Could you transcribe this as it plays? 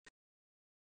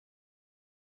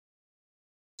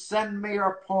send me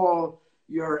or Paul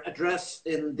your address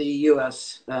in the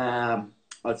US.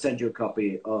 I'll send you a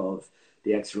copy of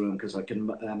the extra room because I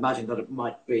can imagine that it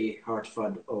might be hard to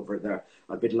find over there.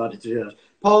 I'd be delighted to do that.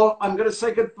 Paul, I'm going to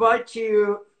say goodbye to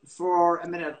you for a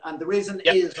minute. And the reason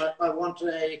is I want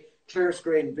a clear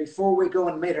screen. Before we go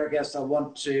and meet our guests, I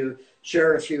want to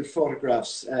share a few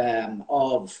photographs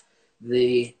of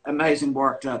the amazing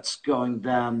work that's going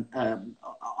down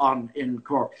on in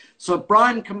Cork. So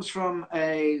Brian comes from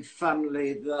a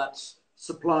family that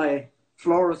supply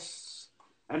florists.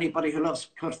 Anybody who loves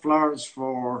cut flowers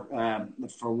for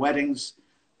weddings,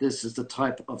 this is the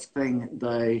type of thing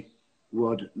they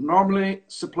would normally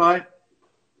supply.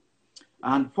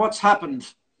 And what's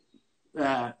happened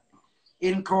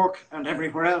in Cork and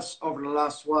everywhere else over the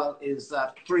last while is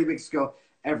that 3 weeks ago,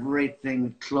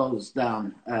 everything closed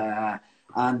down.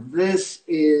 And this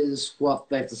is what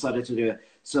they've decided to do.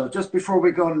 So just before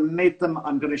we go and meet them,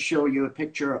 I'm going to show you a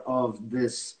picture of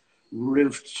this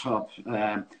rooftop.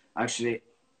 Actually,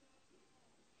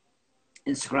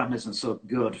 Instagram isn't so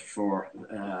good for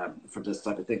this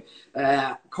type of thing.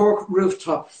 Cork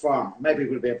Rooftop Farm. Maybe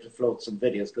we'll be able to float some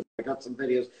videos because I got some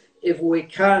videos. If we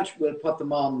can't, we'll put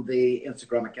them on the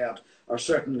Instagram account or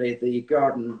certainly the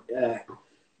garden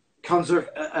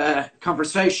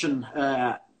conversation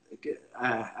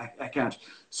account.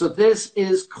 So this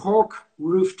is Cork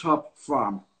Rooftop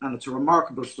Farm, and it's a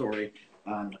remarkable story.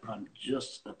 And I'm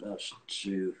just about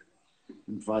to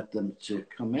invite them to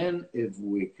come in if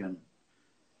we can.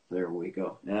 There we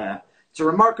go. It's a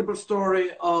remarkable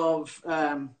story of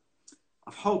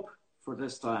hope for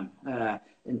this time.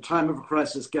 In time of a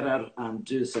crisis, get out and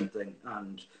do something.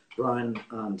 And Brian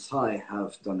and Ty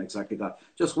have done exactly that.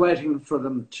 Just waiting for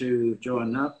them to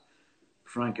join now.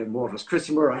 Frank and Waters.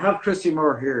 Christy Moore. I have Christy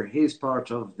Moore here. He's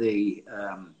part of the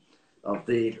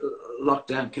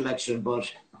lockdown collection, but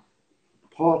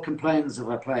Paul complains if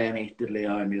I play any diddly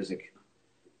eye music.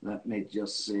 Let me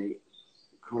just see.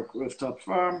 Cork Rooftop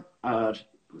Farm.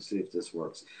 We'll see if this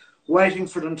works. Waiting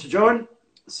for them to join.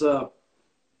 So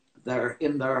they're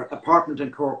in their apartment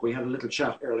in Cork. We had a little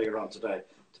chat earlier on today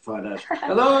to find out.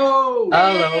 Hello!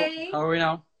 Hello. How are we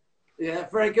now? Yeah,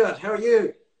 very good. How are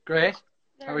you? Great.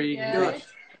 How are you? Good.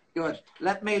 Good.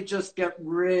 Let me just get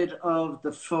rid of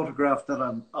the photograph that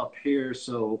I'm up here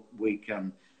so we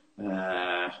can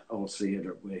all see it.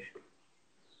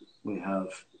 We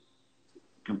have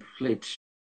complete.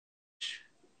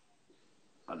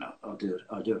 Oh no, I'll do it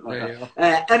like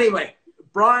that. Anyway,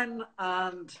 Brian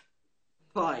and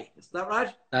Ty, is that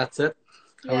right? That's it.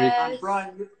 Yes. And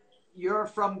Brian, you're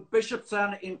from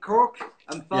Bishopstown in Cork,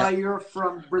 and Ty, you're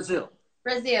from Brazil.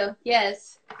 Brazil,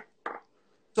 yes.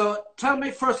 So tell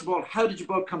me, first of all, how did you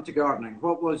both come to gardening?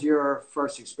 What was your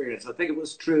first experience? I think it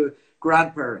was through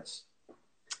grandparents.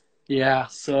 Yeah,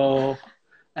 so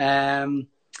I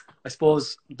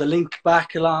suppose the link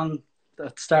back along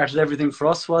that started everything for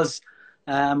us was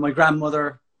my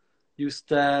grandmother used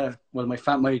to,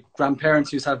 my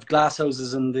grandparents used to have glass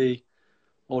houses in the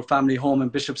old family home in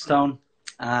Bishopstown,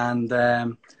 and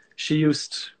she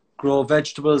used to grow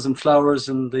vegetables and flowers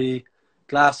in the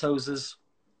glass houses,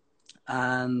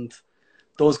 and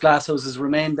those glass houses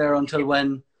remained there until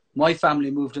when my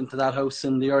family moved into that house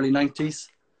in the early 90s.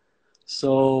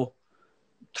 So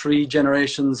 3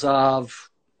 generations of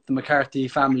the McCarthy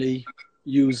family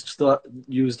used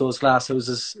those glass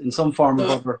houses in some form or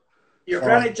other. Your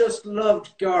granny just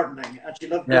loved gardening, and she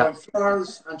loved growing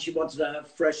flowers, and she wanted to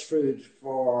have fresh food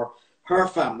for her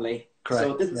family. Correct.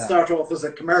 So it didn't start off as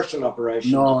a commercial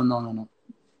operation. No.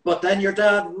 But then your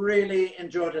dad really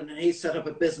enjoyed it, and he set up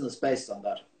a business based on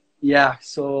that. Yeah.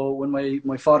 So when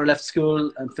my father left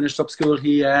school and finished up school,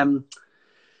 he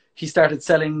started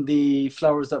selling the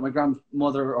flowers that my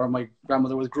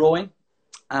grandmother was growing.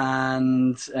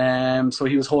 And so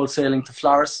he was wholesaling to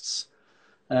florists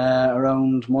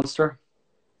around Munster.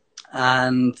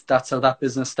 And that's how that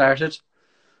business started.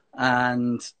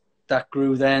 And that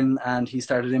grew then, and he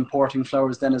started importing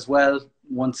flowers then as well.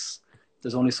 Once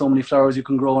there's only so many flowers you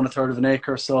can grow on 1/3 of an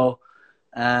acre. So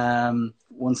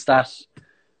once that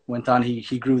went on,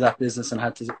 he grew that business and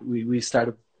we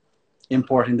started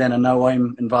importing then. And now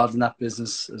I'm involved in that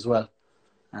business as well.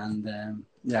 And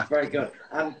yeah. Very good.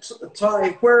 And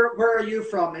Ty, where are you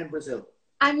from in Brazil?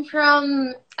 I'm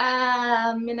from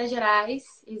Minas Gerais.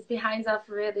 It's behind of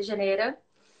Rio de Janeiro.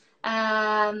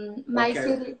 My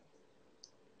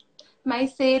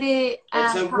city.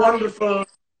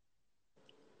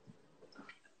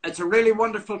 It's a really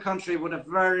wonderful country with a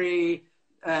very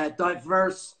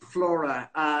diverse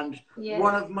flora, and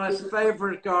one of my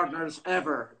favorite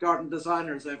garden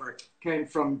designers ever came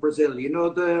from Brazil. You know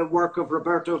the work of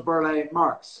Roberto Burle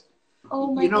Marx?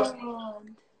 Oh my you know, God.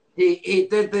 he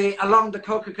did the along the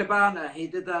Copacabana. He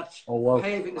did that Oh wow,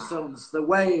 paving stones, the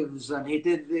waves, and he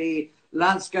did the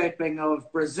landscaping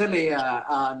of Brasilia.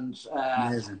 And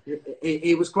amazing.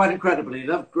 he was quite incredible. He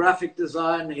loved graphic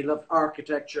design, he loved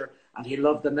architecture, and he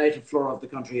loved the native flora of the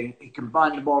country. He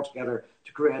combined them all together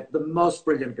to create the most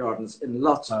brilliant gardens in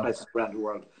lots of Wow. places around the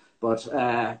world.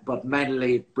 But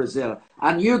mainly Brazil.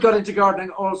 And you got into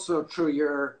gardening also through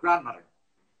your grandmother.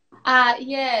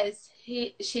 Yes,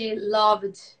 she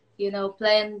loved,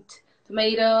 plant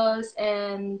tomatoes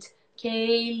and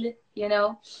kale,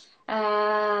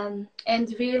 and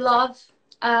we love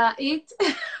it.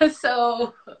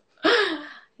 So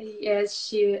yes,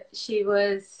 she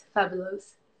was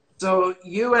fabulous. So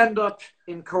you end up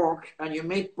in Cork and you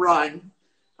meet Brian,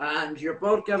 and you're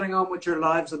both getting on with your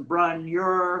lives. And Brian,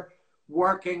 you're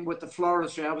working with the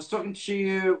floristry. I was talking to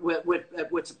you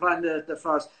with supplying the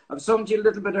flowers. I was talking to you a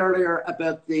little bit earlier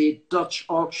about the Dutch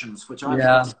auctions, which I'm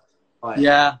Yeah, by.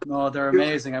 yeah, no, they're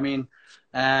amazing. I mean,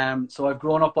 so I've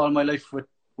grown up all my life with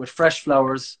fresh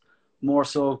flowers, more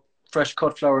so fresh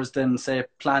cut flowers than say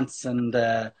plants and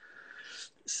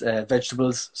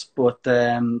vegetables. But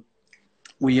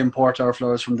we import our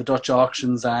flowers from the Dutch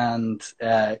auctions, and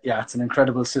yeah, it's an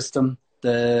incredible system.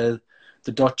 The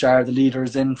Dutch are the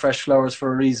leaders in fresh flowers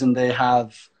for a reason. They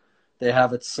have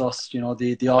it sussed.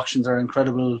 The auctions are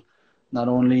incredible, not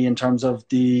only in terms of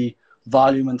the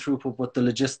volume and throughput, but the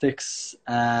logistics.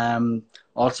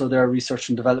 Also, their research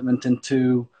and development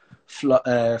into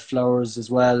flowers as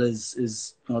well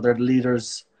is they're the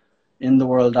leaders in the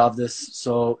world of this.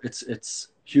 So it's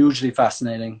hugely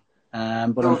fascinating.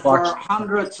 But So for unfortunately,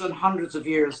 hundreds and hundreds of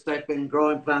years, they've been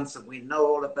growing plants, and we know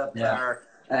all about yeah,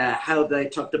 their how they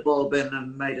took the bulb in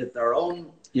and made it their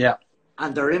own. yeah,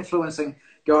 And they're influencing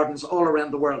gardens all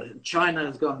around the world. China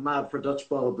has gone mad for Dutch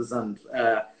bulbs, and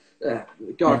yeah,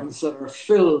 gardens that are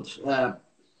filled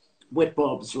with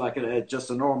bulbs, like just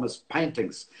enormous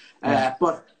paintings. yeah.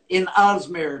 But in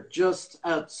Aalsmeer, just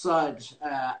outside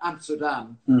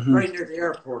Amsterdam, Mm-hmm. very near the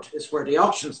airport, is where the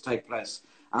auctions take place.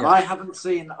 And Yeah. I haven't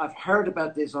seen, I've heard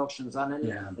about these auctions, and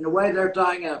Yeah. in a way they're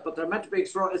dying out, but they're meant to be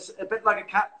extraordinary. It's a bit like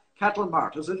a cattle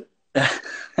mart, is it?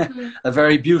 A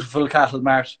very beautiful cattle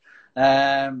mart,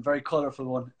 very colourful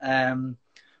one.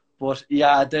 But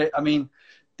yeah, I mean,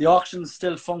 the auctions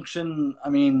still function. I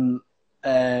mean,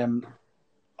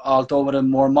 although with a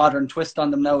more modern twist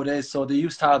on them nowadays. So they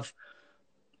used to have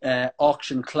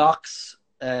auction clocks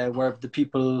where the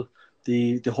people,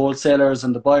 the wholesalers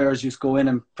and the buyers used to go in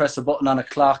and press a button on a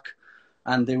clock,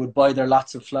 and they would buy their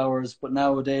lots of flowers. But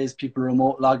nowadays, people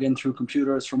remote log in through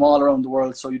computers from all around the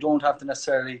world, so you don't have to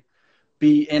necessarily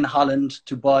be in Holland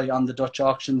to buy on the Dutch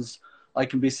auctions. I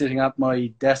can be sitting at my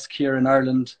desk here in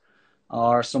Ireland,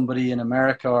 or somebody in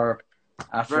America or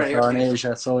Africa or in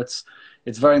Asia. So it's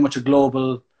very much a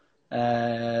global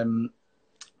kind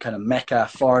of mecca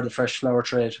for the fresh flower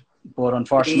trade. But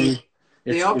unfortunately,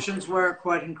 the auctions were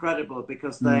quite incredible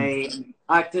because they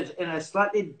acted in a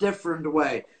slightly different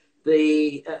way.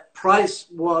 The price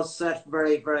was set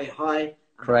very, very high. And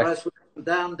correct. the price would go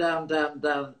down,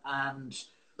 and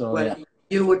So, when yeah.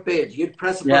 you would bid, you'd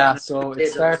press a button. Yeah, so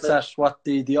it starts at what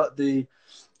the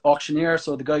auctioneer,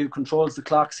 so the guy who controls the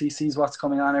clocks, he sees what's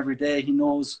coming on every day. He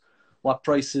knows what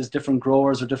prices different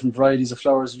growers or different varieties of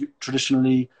flowers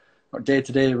traditionally or day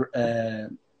to day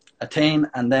attain,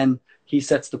 and then he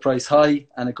sets the price high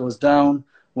and it goes down.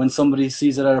 When somebody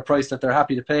sees it at a price that they're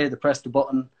happy to pay, they press the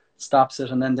button, stops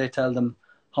it, and then they tell them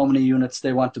how many units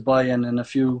they want to buy, and in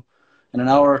an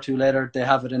hour or two later, they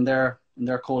have it in their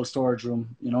cold storage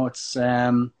room. It's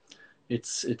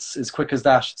as quick as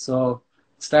that. So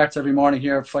it starts every morning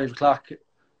here at 5 o'clock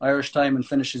Irish time and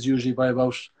finishes usually by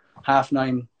about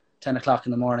 9:30, 10 o'clock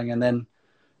in the morning, and then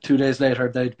 2 days later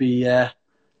they'd be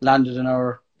landed in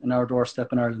our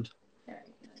doorstep in Ireland.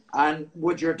 And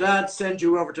would your dad send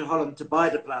you over to Holland to buy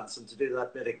the plants and to do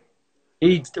that bidding?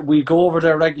 We go over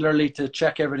there regularly to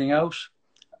check everything out.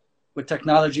 With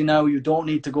technology now, you don't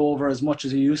need to go over as much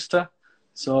as you used to.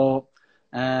 So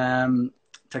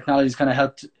technology's kind of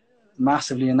helped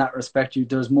massively in that respect.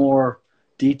 There's more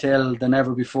detail than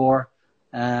ever before.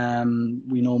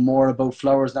 We know more about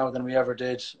flowers now than we ever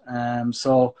did.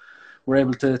 So we're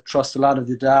able to trust a lot of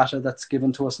the data that's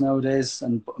given to us nowadays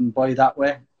and buy that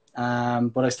way.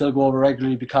 But I still go over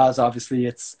regularly because obviously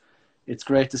it's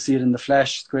great to see it in the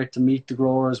flesh. It's great to meet the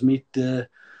growers, meet the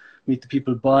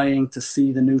people buying, to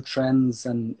see the new trends,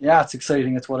 and yeah, it's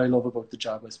exciting. It's what I love about the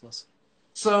job, I suppose.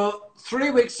 So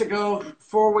 4 weeks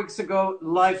ago,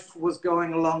 life was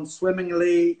going along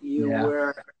swimmingly. You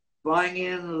were buying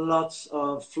in lots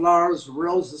of flowers,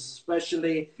 roses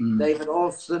especially. David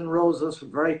Austin roses were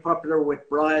very popular with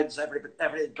brides.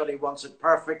 Everybody wants it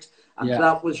perfect. And Yeah.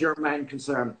 that was your main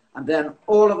concern. And then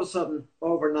all of a sudden,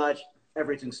 overnight,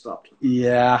 everything stopped.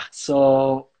 Yeah.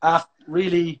 So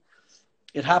really,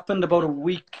 it happened about a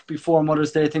week before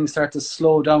Mother's Day. Things started to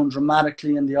slow down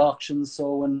dramatically in the auctions.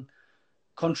 So when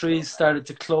countries started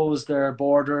to close their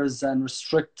borders and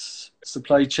restrict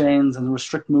supply chains and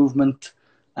restrict movement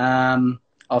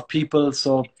of people,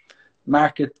 so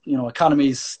market,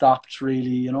 economies stopped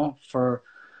really, there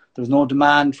was no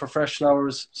demand for fresh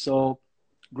flowers. So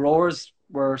growers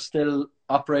were still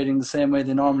operating the same way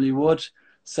they normally would,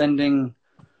 sending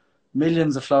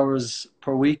millions of flowers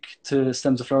per week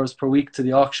stems of flowers per week to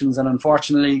the auctions. And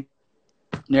unfortunately,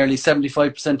 nearly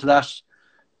 75% of that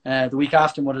the week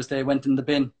after Mother's Day went in the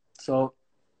bin. So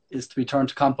is to be turned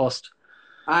to compost.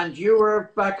 And you were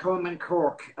back home in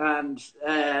Cork, and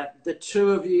the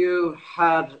two of you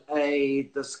had a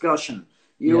discussion.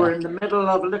 You were in the middle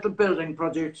of a little building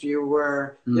project. You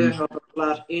were doing up a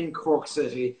flat in Cork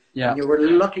City, and you were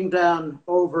looking down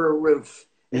over a roof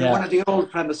in one of the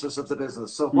old premises of the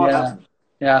business. So what happened?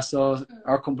 Yeah, so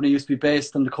our company used to be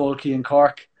based on the Coal Quay in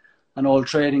Cork, an old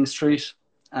trading street,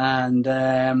 and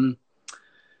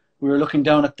we were looking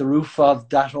down at the roof of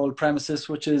that old premises,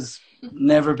 which has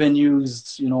never been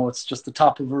used. It's just the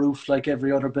top of a roof like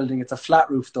every other building. It's a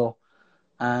flat roof though.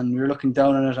 And we were looking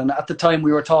down on it. And at the time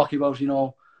we were talking about, we're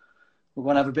going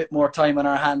to have a bit more time on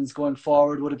our hands going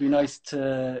forward. Would it be nice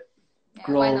to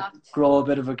grow a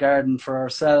bit of a garden for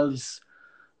ourselves?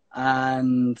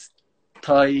 And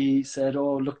Ty said,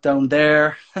 oh, look down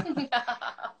there.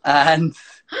 And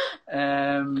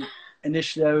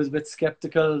initially I was a bit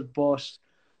skeptical, but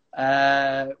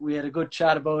we had a good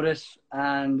chat about it,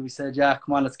 and we said, yeah,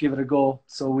 come on, let's give it a go.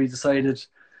 So we decided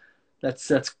let's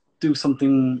do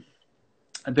something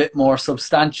a bit more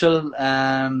substantial.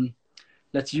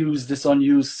 Let's use this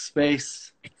unused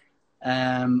space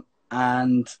and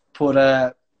put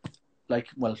a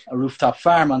rooftop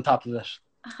farm on top of it,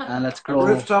 and let's grow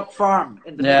a rooftop farm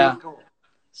in the middle of Cork.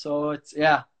 So it's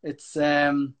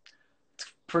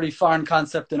pretty foreign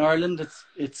concept in Ireland.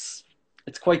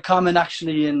 It's quite common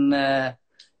actually in the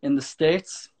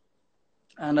States,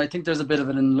 and I think there's a bit of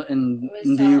it in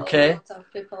the UK. Lots of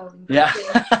people in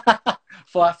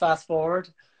Fast forward.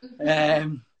 I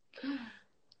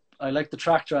like the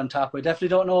tractor on top. I definitely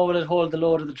don't know will it hold the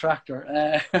load of the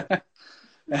tractor.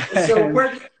 So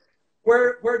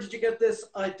where did you get this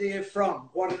idea from?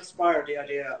 What inspired the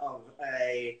idea of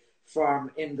a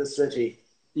farm in the city?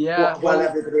 While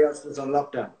everybody else was on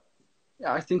lockdown.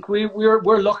 Yeah, I think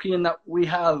we're lucky in that we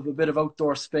have a bit of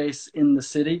outdoor space in the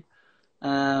city.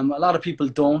 A lot of people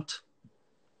don't,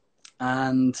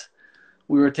 and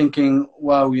we were thinking,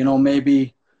 wow,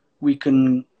 maybe we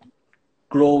can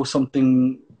grow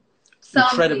something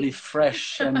incredibly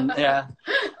fresh and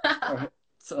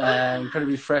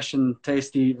incredibly fresh and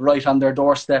tasty right on their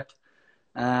doorstep.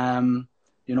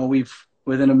 We've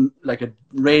within a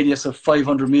radius of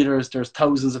 500 meters, there's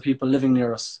thousands of people living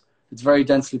near us. It's very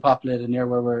densely populated near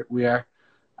where we are.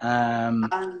 And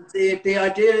the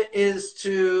idea is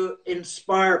to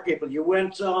inspire people. You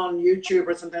went on YouTube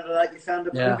or something like that. You found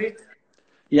a movie.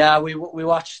 Yeah, we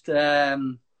watched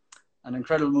an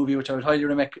incredible movie, which I would highly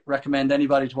recommend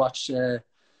anybody to watch. The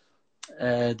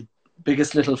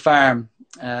Biggest Little Farm.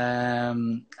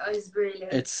 It's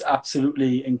brilliant. It's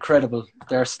absolutely incredible.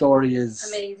 Their story is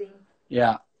amazing.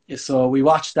 Yeah. So we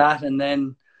watched that, and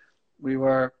then we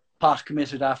were pot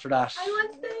committed after that. I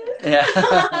want this.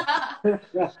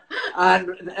 Yeah.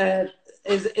 And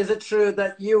is it true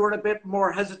that you were a bit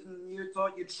more hesitant? You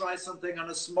thought you'd try something on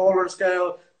a smaller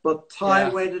scale, but Ty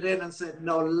waded in and said,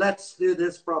 "No, let's do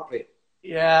this properly."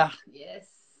 Yeah. Yes.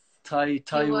 Ty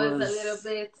was a little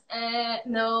bit.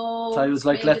 No. Ty was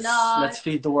like, let's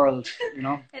feed the world,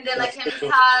 And then he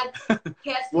had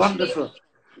wonderful.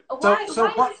 Why is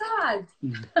sad?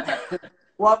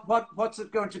 What's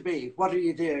it going to be? What are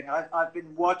you doing? I've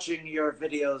been watching your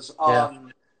videos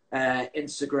on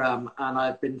Instagram, and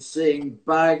I've been seeing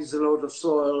bags a load of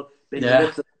soil being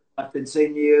lifted. I've been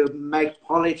seeing you make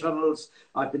polytunnels.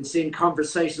 I've been seeing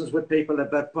conversations with people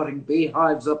about putting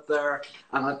beehives up there,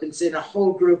 and I've been seeing a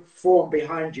whole group form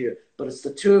behind you. But it's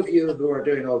the two of you who are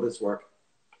doing all this work.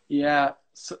 Yeah,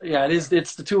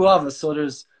 it's the two of us. So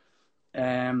there's,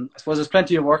 I suppose there's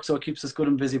plenty of work, so it keeps us good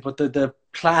and busy. But the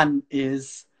plan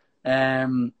is,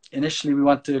 initially we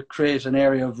want to create an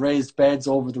area of raised beds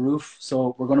over the roof.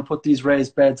 So we're going to put these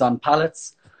raised beds on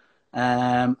pallets,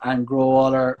 and grow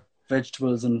all our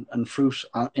vegetables and fruit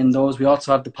in those. We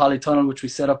also have the polytunnel, which we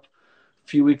set up a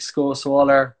few weeks ago. So all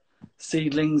our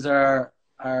seedlings are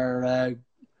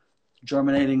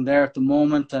germinating there at the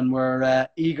moment, and we're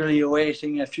eagerly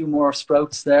awaiting a few more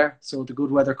sprouts there. So the good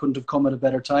weather couldn't have come at a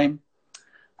better time.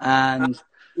 And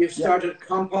you've started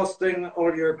composting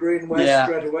all your green waste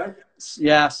straight away?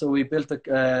 Yeah, so we built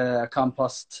a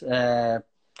compost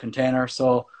container.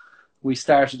 So we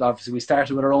started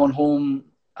with our own home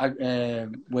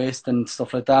waste and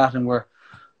stuff like that, and we're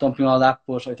dumping all that.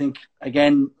 But I think,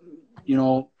 again, you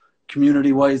know,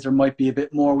 community-wise, there might be a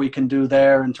bit more we can do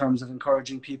there in terms of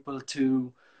encouraging people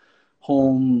to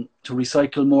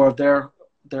recycle more of their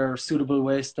suitable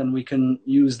waste, and we can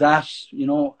use that, you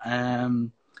know,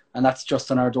 and that's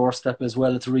just on our doorstep as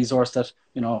well. It's a resource that,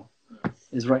 you know,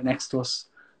 is right next to us,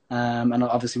 and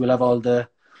obviously we'll have all the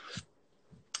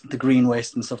green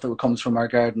waste and stuff that comes from our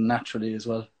garden naturally as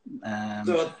well.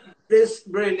 So this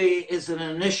really is an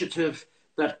initiative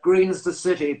that greens the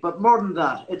city, but more than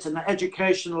that, it's an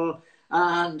educational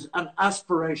and an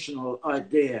aspirational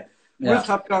idea. Yeah.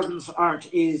 Rooftop gardens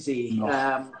aren't easy.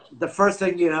 No. The first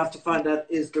thing you have to find out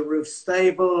is the roof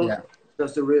stable. Yeah.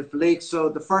 Does the roof leak? So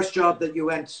the first job that you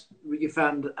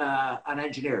found an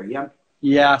engineer, yeah?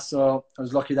 Yeah, so I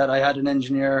was lucky that I had an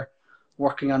engineer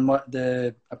working on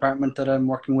the apartment that I'm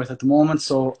working with at the moment.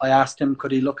 So I asked him,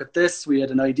 could he look at this? We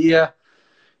had an idea.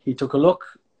 He took a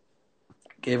look,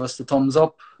 gave us the thumbs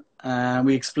up, and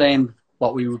we explained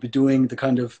what we would be doing, the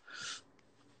kind of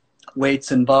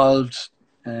weights involved,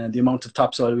 the amount of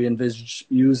topsoil we envisaged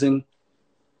using.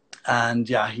 And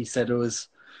yeah, he said it was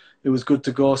good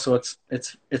to go. So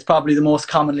it's probably the most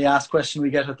commonly asked question we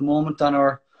get at the moment on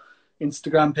our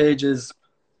Instagram page is,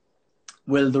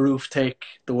 will the roof take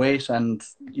the weight? And,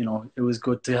 you know, it was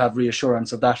good to have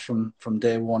reassurance of that from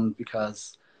day one,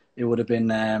 because it would have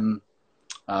been,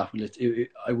 I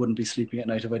wouldn't be sleeping at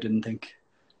night if I didn't think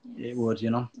it would,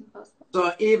 you know.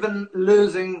 So even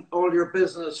losing all your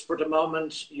business for the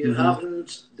moment, you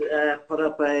haven't put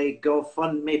up a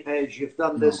GoFundMe page. You've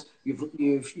done this.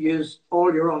 You've used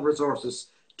all your own resources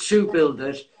to build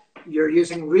it. You're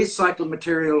using recycled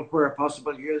material where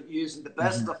possible. You're using the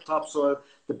best of topsoil,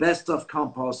 the best of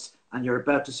compost, and you're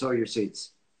about to sow your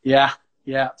seeds. Yeah.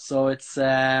 So it's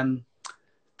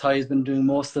Ty's been doing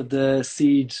most of the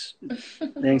seed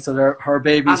thing. So her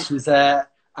babies, she's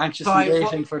anxiously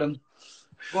waiting for them.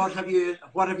 What have you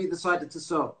decided to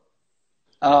sow?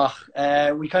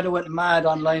 We kind of went mad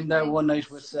online there one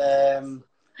night with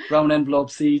brown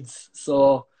envelope seeds.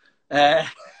 So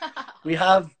we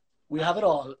have it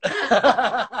all.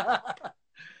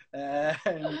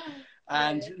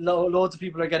 And loads of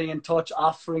people are getting in touch,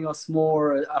 offering us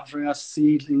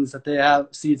seedlings that they have,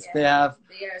 seeds they have.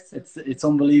 It's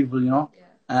unbelievable, you know.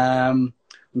 Yeah. I'm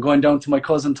going down to my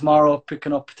cousin tomorrow,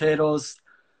 picking up potatoes.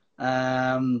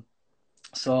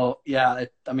 So yeah,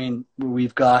 I mean,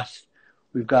 we've got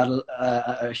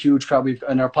a huge crop.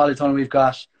 In our polytunnel, we've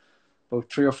got about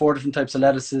 3 or 4 different types of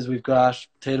lettuces. We've got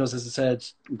potatoes, as I said.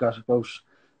 We've got about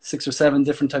 6 or 7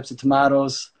 different types of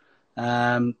tomatoes,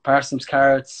 parsnips,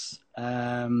 carrots.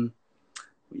 Yeah,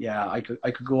 I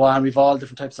could go on. We've all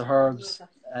different types of herbs.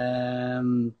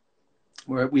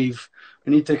 We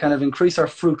need to kind of increase our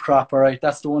fruit crop. All right,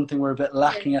 that's the one thing we're a bit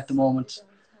lacking at the moment,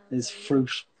 is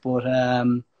fruit. But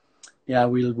yeah,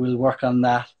 we'll work on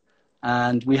that.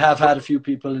 And we have had a few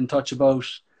people in touch about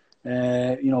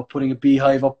putting a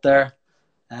beehive up there.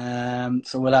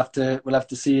 So we'll have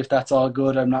to see if that's all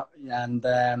good.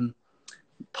 And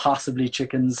possibly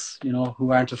chickens,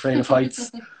 who aren't afraid of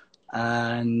heights.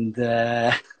 And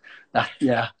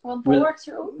yeah,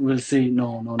 we'll see.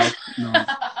 No.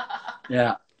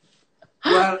 Yeah.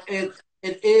 Well, it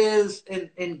is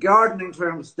in gardening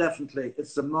terms, definitely.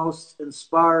 It's the most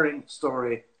inspiring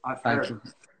story I've heard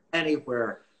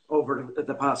anywhere over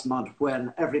the past month,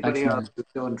 when everybody else is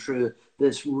going through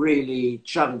this really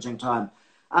challenging time.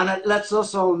 And it lets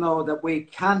us all know that we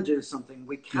can do something,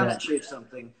 we can achieve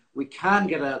something, we can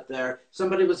get out there.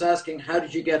 Somebody was asking, how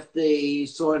did you get the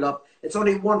soil up? It's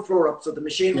only 1 floor up, so the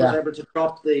machine was able to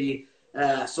drop the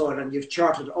soil, and you've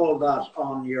charted all that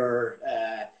on your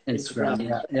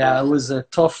Instagram. Yeah, it was a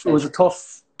tough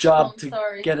job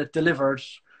to get it delivered.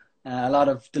 A lot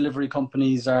of delivery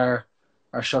companies are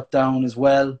shut down as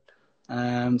well.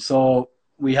 So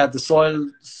we had the soil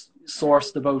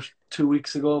sourced about 2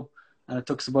 weeks ago, and it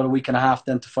took us about a week and a half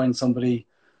then to find somebody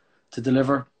to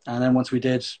deliver. And then once we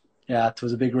did, it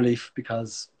was a big relief,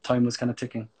 because time was kind of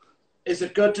ticking. Is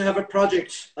it good to have a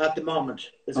project at the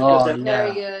moment? Is it good to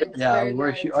very good. Yeah,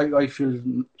 I feel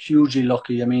hugely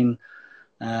lucky. I mean,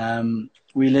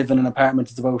 we live in an apartment.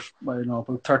 It's about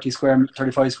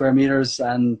 35 square meters,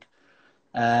 and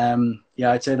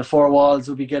I'd say the 4 walls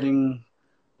will be getting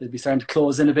they'd be starting to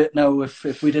close in a bit now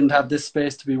if we didn't have this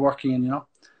space to be working in, you know.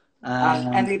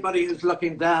 And anybody who's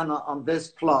looking down on this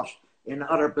plot in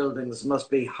other buildings must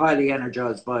be highly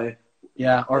energized by.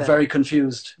 Yeah, or very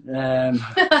confused.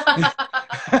 Probably.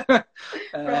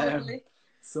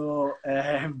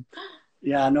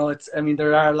 Yeah, no, I mean,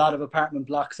 there are a lot of apartment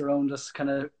blocks around us,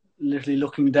 kind of literally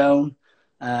looking down.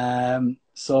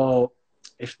 So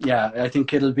I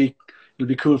think it'll be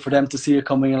cool for them to see it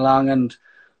coming along, and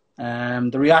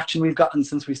the reaction we've gotten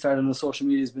since we started on the social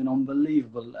media has been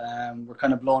unbelievable. We're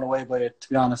kind of blown away by it, to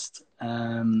be honest.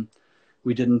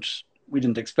 We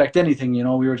didn't expect anything, you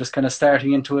know. We were just kind of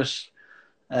starting into it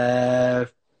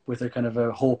with a kind of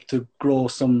a hope to grow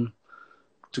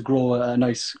a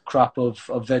nice crop of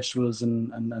vegetables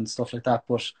and stuff like that.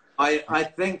 But I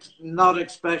think not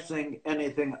expecting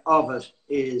anything of it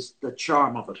is the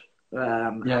charm of it.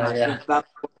 I think that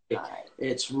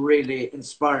it's really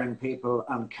inspiring people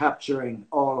and capturing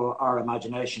all our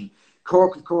imagination.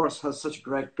 Cork, of course, has such a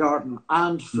great garden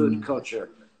and food culture,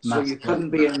 so you couldn't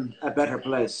be in a better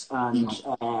place. And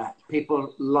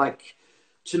people like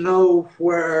to know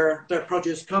where their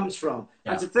produce comes from.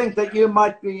 Yeah. And to think that you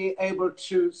might be able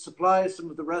to supply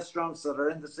some of the restaurants that are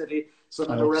in the city,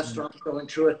 some of the restaurants going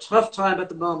through a tough time at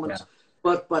the moment.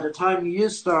 But by the time you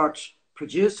start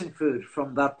producing food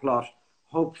from that plot,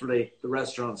 hopefully the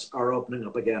restaurants are opening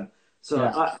up again.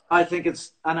 So I think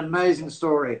it's an amazing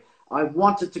story. I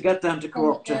wanted to get down to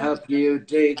Cork to help you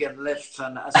dig and lift,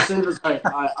 and as soon as I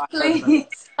please.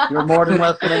 You're more than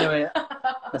welcome anyway.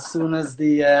 As soon as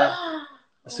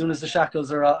the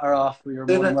shackles are off, you're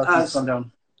more than welcome to come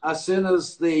down. As soon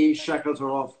as the shackles are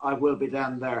off, I will be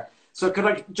down there. So could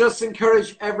I just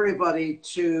encourage everybody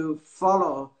to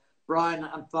follow Brian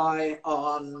and Thai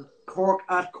on Cork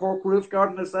at Cork Roof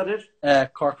Garden? Is that it?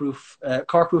 Cork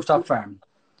Rooftop Farm.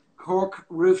 Cork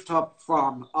Rooftop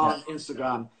Farm on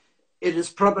Instagram. It is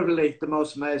probably the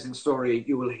most amazing story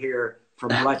you will hear from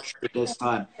right through this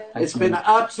time. It's been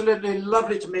absolutely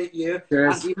lovely to meet you.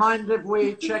 Cheers. And do you mind if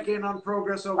we check in on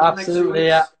progress over the next few weeks?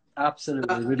 Yeah,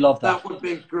 absolutely. We'd love that. That would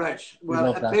be great.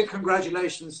 Well, big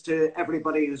congratulations to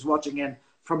everybody who's watching in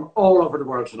from all over the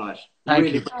world tonight.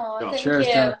 Thank you. Cheers,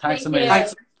 John. Thanks a million.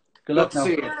 Thanks. Good luck now.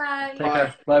 See you. Bye. Take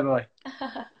care. Bye-bye.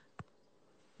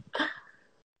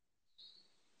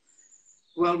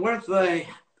 Well, weren't they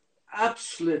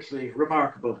absolutely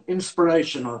remarkable,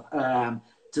 inspirational,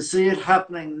 to see it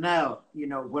happening now, you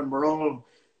know, when we're all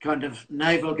kind of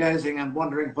navel gazing and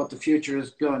wondering what the future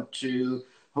is going to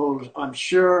hold. I'm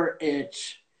sure it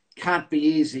can't be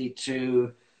easy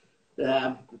to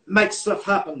make stuff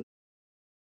happen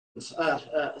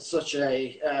at such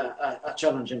a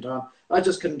challenging time. I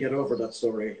just couldn't get over that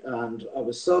story, and I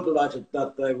was so delighted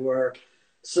that they were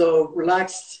so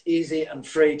relaxed, easy and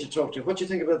free to talk to. What do you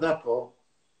think about that, Paul?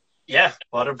 Yeah,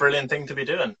 what a brilliant thing to be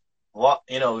doing.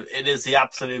 It is the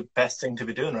absolute best thing to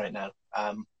be doing right now.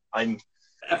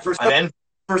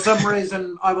 For some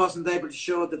reason, I wasn't able to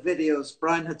show the videos.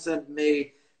 Brian had sent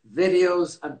me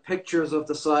videos and pictures of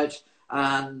the site,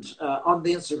 and on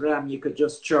the Instagram, you could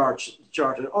just chart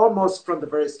it almost from the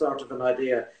very start of an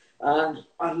idea. And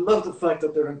I love the fact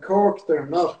that they're in Cork. They're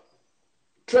not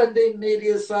trendy,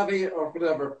 media savvy, or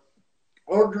whatever.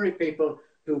 Ordinary people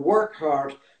who work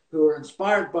hard, who are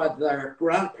inspired by their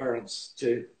grandparents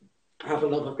to have a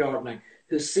love of gardening,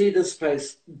 who see this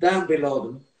space down below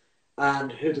them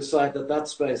and who decide that that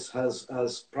space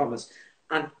has promise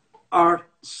and are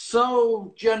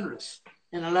so generous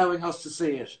in allowing us to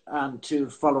see it and to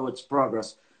follow its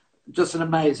progress. Just an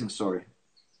amazing story.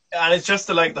 And it's just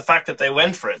the fact that they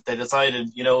went for it. They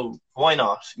decided, why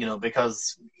not?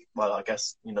 Because, well, I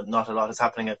guess, not a lot is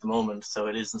happening at the moment, so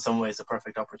it is in some ways a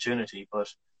perfect opportunity,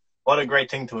 but what a great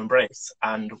thing to embrace.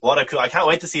 And I can't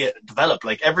wait to see it develop.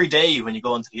 Like every day when you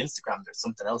go onto the Instagram, there's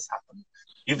something else happening.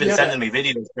 You've been sending me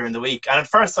videos during the week. And at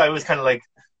first I was kind of like,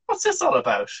 what's this all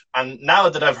about? And now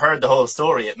that I've heard the whole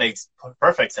story, it makes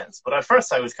perfect sense. But at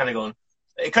first I was kind of going,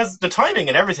 because the timing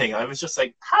and everything, I was just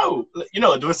like, how?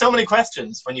 There were so many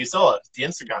questions when you saw it, the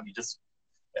Instagram.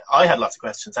 I had lots of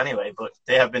questions anyway, but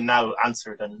they have been now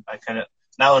answered, and I kind of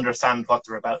now understand what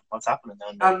they're about, what's happening.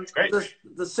 And it's great.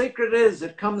 The secret is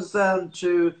it comes down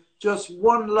to just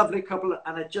one lovely couple,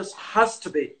 and it just has to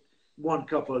be one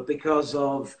couple because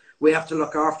we have to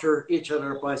look after each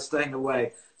other by staying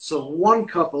away. So one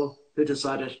couple who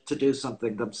decided to do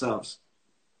something themselves.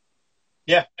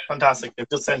 Yeah, fantastic. They've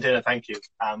just sent in a thank you.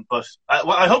 But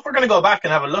I hope we're going to go back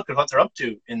and have a look at what they're up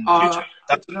to in the future.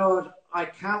 I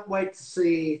can't wait to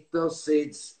see those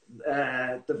seeds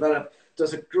develop.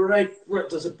 There's a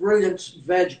brilliant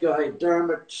veg guy,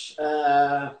 Dermot.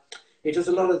 He does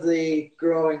a lot of the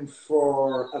growing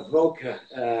for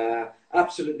Avoca.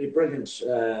 Absolutely brilliant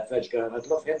veg guy. And I'd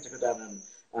love him to go down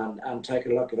and take a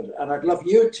look at it. And I'd love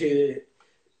you to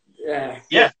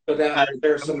go down and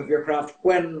share some of your craft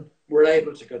when we're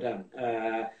able to go down.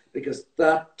 Because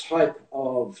that type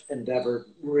of endeavor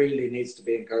really needs to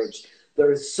be encouraged.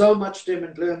 There is so much doom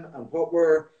and gloom, and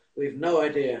we've no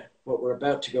idea what we're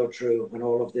about to go through when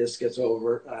all of this gets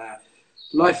over.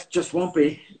 Life just won't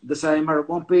be the same, or it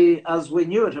won't be as we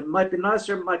knew it. It might be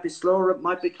nicer, it might be slower, it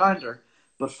might be kinder,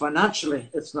 but financially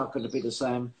it's not going to be the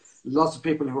same. Lots of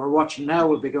people who are watching now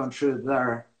will be going through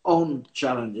their own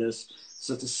challenges.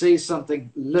 So to see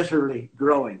something literally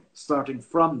growing, starting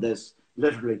from this,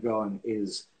 literally growing,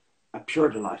 is a pure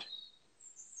delight.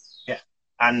 Yeah,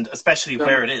 and especially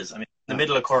where it is. I mean, in the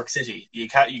middle of Cork City, you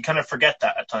kind of forget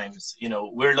that at times. You know,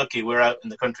 we're lucky, we're out in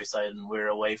the countryside and we're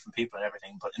away from people and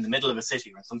everything. But in the middle of a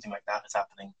city when something like that is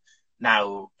happening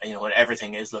now, you know, when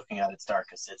everything is looking at its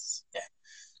darkest,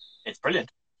 it's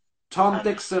brilliant. Tom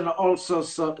Dixon also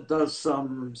does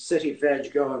some city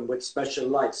veg going with special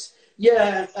lights.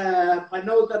 Yeah, I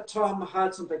know that Tom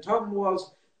had something.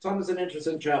 Tom is an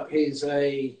interesting chap. He's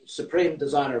a supreme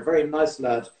designer, very nice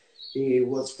lad. He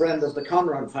was friend of the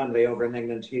Conran family over in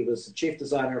England. He was the chief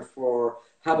designer for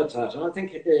Habitat. And I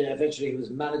think eventually he was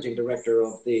managing director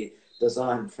of the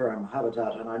design firm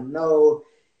Habitat. And I know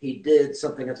he did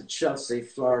something at the Chelsea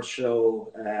Flower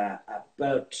Show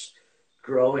about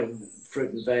growing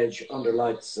fruit and veg under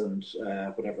lights and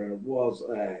whatever. It was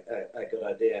a good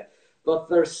idea. But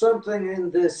there's something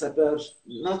in this about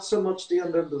not so much the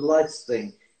under the lights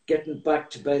thing, getting back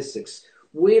to basics.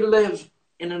 We live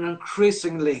in an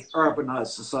increasingly urbanized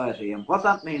society, and what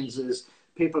that means is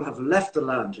people have left the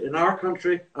land in our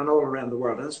country and all around the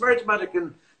world. And it's very dramatic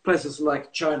in places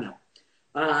like China.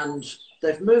 And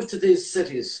they've moved to these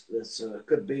cities. This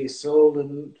could be Seoul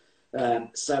in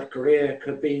South Korea, it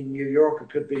could be New York, it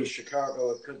could be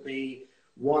Chicago, it could be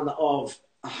one of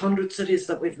 100 cities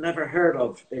that we've never heard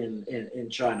of in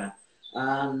China.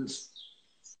 And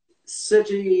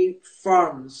city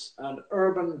farms and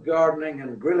urban gardening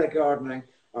and guerrilla gardening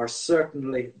are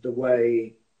certainly the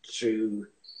way to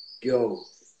go.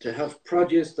 To have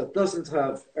produce that doesn't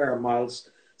have air miles.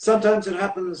 Sometimes it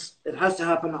has to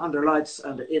happen under lights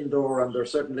and indoor, and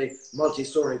there's certainly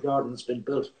multi-story gardens been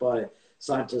built by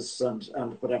scientists and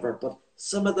whatever, but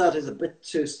some of that is a bit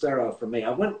too sterile for me.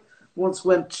 I once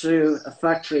went to a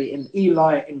factory in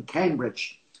Ely in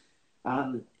Cambridge,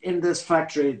 and in this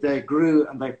factory they grew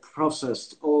and they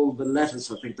processed all the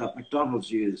lettuce I think that McDonald's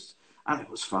used, and it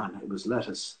was fine, it was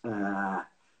lettuce,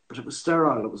 but it was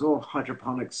sterile, it was all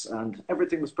hydroponics and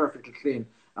everything was perfectly clean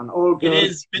and all good. It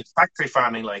is factory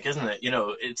farming like, isn't it? You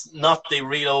know, it's not the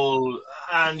real old,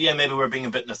 and yeah, maybe we're being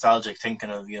a bit nostalgic thinking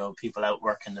of, you know, people out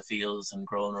working the fields and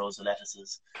growing rows of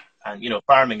lettuces. And, you know,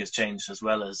 farming has changed as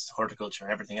well as horticulture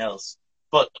and everything else.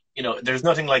 But, you know, there's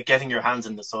nothing like getting your hands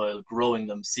in the soil, growing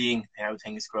them, seeing how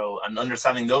things grow and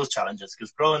understanding those challenges.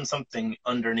 Because growing something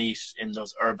underneath in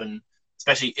those urban,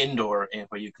 especially indoor,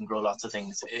 where you can grow lots of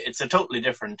things, it's a totally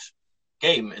different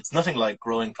game. It's nothing like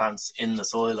growing plants in the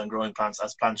soil and growing plants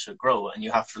as plants should grow. And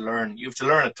you have to learn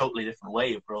a totally different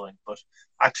way of growing. But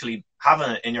actually having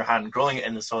it in your hand, growing it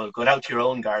in the soil, going out to your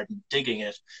own garden, digging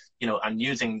it, you know, and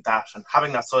using that and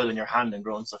having that soil in your hand and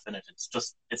growing stuff in it,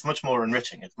 it's much more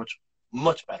enriching. It's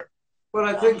much better. Well,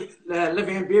 I think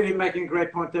Living in Beauty making a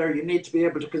great point there. You need to be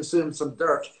able to consume some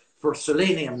dirt for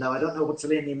selenium. Now, I don't know what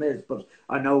selenium is, but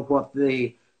I know what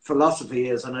the philosophy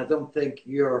is, and I don't think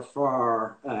you're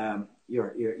far.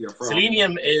 You're far.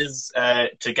 Selenium is,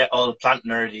 to get all plant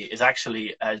nerdy, is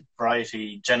actually a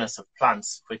variety genus of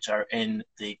plants which are in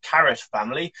the carrot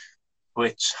family,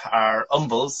 which are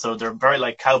umbels, so they're very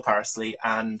like cow parsley,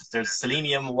 and there's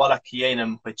Selenium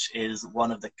wallachianum, which is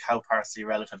one of the cow parsley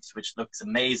relatives, which looks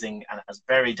amazing and has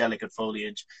very delicate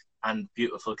foliage and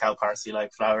beautiful cow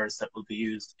parsley-like flowers that will be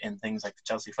used in things like the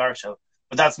Chelsea Flower Show.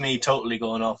 But that's me totally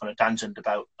going off on a tangent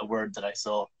about a word that I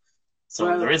saw.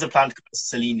 So there is a plant called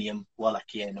Selenium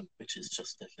wallachianum, which is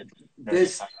just a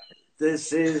little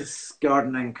This is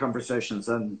gardening conversations,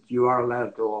 and you are allowed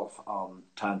to go off on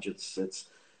tangents. It's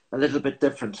a little bit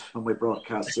different when we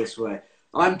broadcast this way.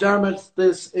 I'm Dermot.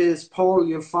 This is Paul.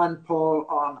 You'll find Paul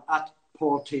on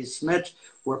 @PaulT.Smith.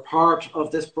 We're part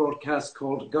of this broadcast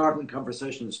called Garden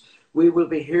Conversations. We will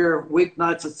be here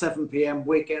weeknights at 7 p.m.,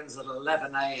 weekends at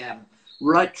 11 a.m.,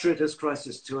 right through this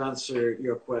crisis to answer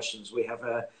your questions. We have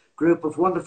a group of wonderful